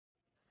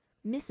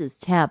Mrs.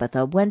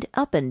 Tabitha went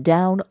up and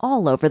down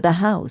all over the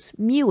house,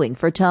 mewing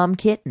for Tom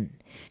Kitten.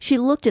 She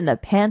looked in the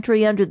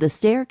pantry under the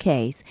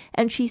staircase,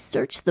 and she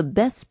searched the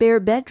best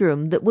spare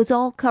bedroom that was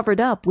all covered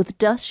up with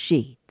dust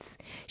sheets.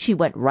 She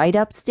went right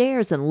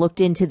upstairs and looked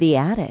into the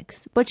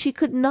attics, but she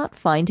could not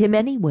find him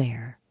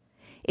anywhere.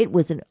 It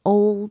was an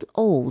old,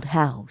 old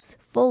house,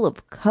 full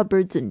of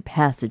cupboards and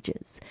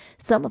passages.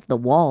 Some of the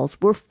walls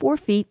were 4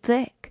 feet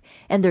thick,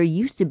 and there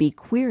used to be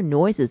queer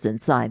noises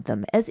inside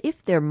them, as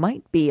if there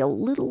might be a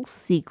little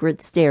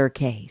secret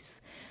staircase.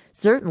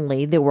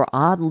 Certainly there were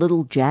odd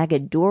little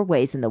jagged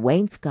doorways in the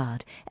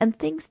wainscot, and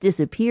things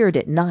disappeared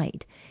at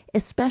night,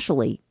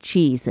 especially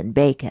cheese and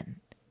bacon.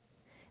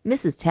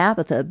 Mrs.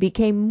 Tabitha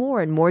became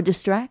more and more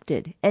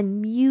distracted, and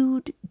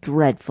mewed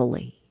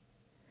dreadfully.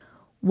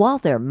 While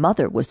their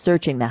mother was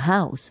searching the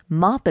house,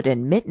 Moppet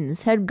and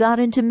Mittens had got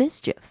into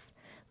mischief.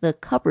 The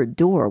cupboard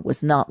door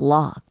was not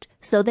locked,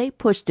 so they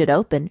pushed it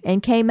open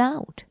and came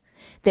out.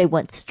 They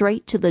went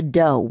straight to the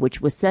dough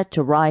which was set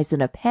to rise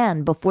in a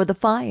pan before the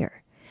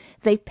fire.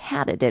 They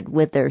patted it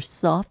with their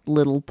soft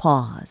little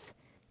paws.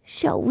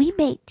 "Shall we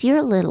make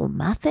dear little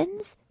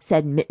muffins?"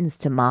 said Mittens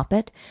to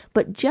Moppet,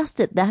 but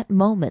just at that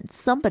moment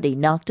somebody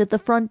knocked at the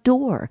front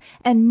door,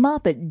 and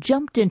Moppet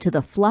jumped into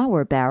the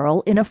flour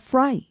barrel in a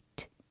fright.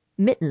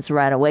 Mittens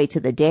ran away to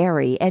the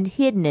dairy and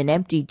hid in an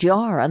empty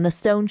jar on the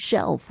stone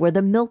shelf where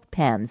the milk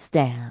pans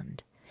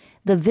stand.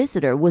 The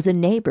visitor was a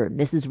neighbor,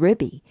 Mrs.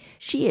 Ribby.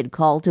 She had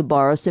called to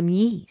borrow some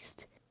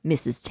yeast.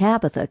 Mrs.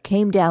 Tabitha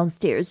came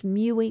downstairs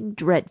mewing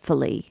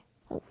dreadfully.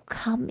 "Oh,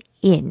 come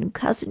in,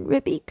 Cousin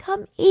Ribby,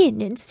 come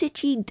in and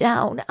sit ye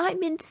down.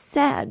 I'm in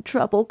sad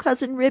trouble,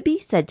 Cousin Ribby,"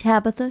 said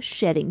Tabitha,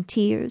 shedding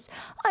tears.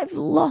 "I've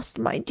lost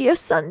my dear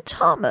son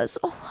Thomas.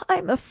 Oh,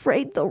 I'm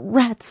afraid the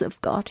rats have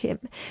got him."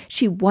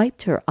 She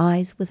wiped her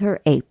eyes with her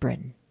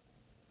apron.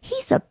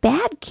 "He's a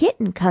bad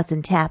kitten,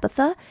 Cousin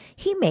Tabitha.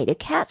 He made a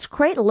cat's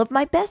cradle of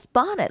my best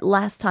bonnet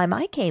last time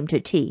I came to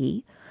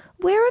tea.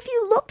 Where have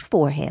you looked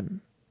for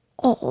him?"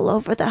 "All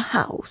over the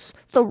house.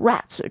 The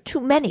rats are too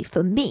many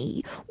for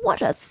me.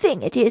 What a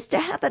thing it is to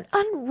have an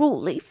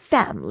unruly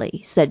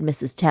family," said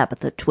Mrs.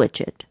 Tabitha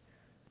Twitchit.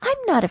 "I'm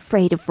not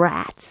afraid of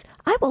rats.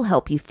 I will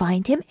help you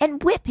find him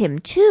and whip him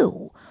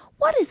too.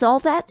 What is all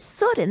that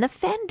soot in the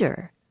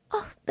fender?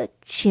 Oh, the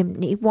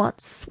chimney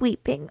wants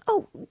sweeping.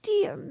 Oh,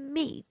 dear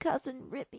me, Cousin Ribby."